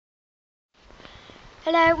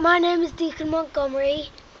Hello, my name is Deacon Montgomery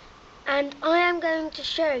and I am going to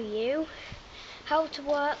show you how to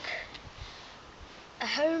work a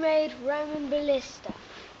homemade Roman Ballista.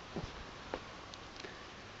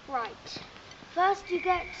 Right, first you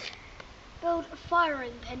build a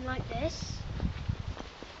firing pin like this,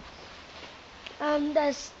 and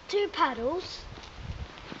there's two paddles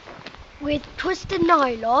with twisted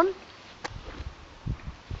nylon,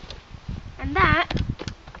 and that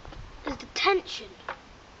is the tension.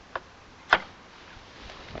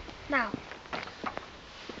 Now,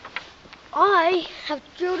 I have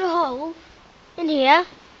drilled a hole in here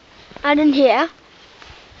and in here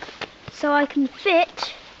so I can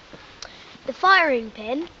fit the firing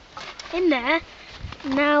pin in there.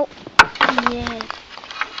 Now,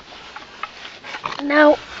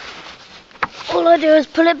 all I do is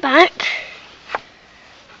pull it back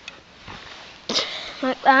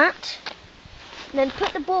like that, and then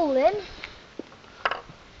put the ball in,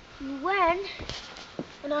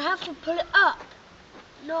 and I have to pull it up,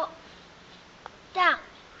 not down.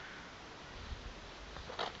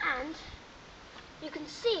 And you can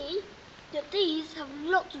see that these have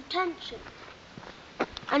lots of tension.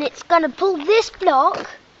 And it's going to pull this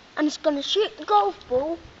block and it's going to shoot the golf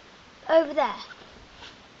ball over there.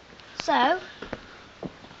 So,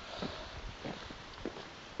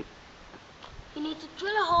 you need to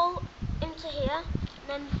drill a hole into here, and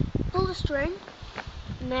then pull the string,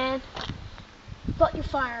 and then you've got your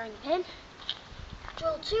firing pin.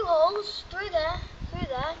 Drill two holes through there,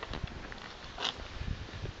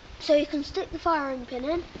 so you can stick the firing pin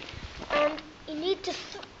in, and you need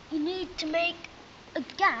to make a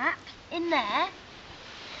gap in there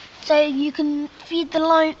so you can feed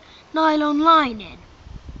the nylon line in.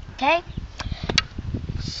 Okay,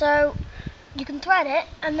 so you can thread it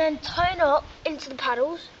and then tie it up into the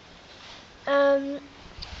paddles.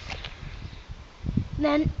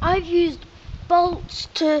 Then I've used bolts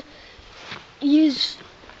to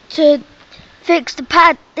fix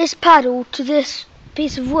this paddle to this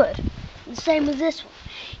piece of wood. The same with this one.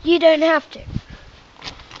 You don't have to,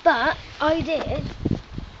 but I did,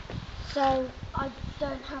 so I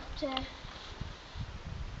don't have to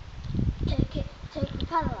take the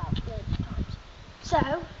paddle out loads of times.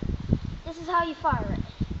 So this is how you fire it.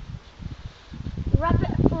 You wrap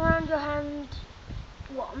it around your hand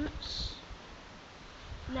once,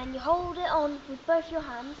 and then you hold it on with both your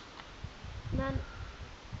hands, and then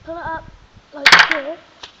pull it up like this,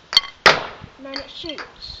 and then it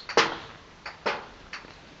shoots.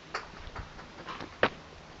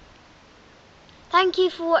 Thank you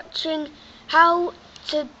for watching how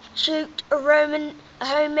to shoot a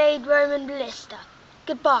homemade Roman Ballista.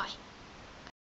 Goodbye.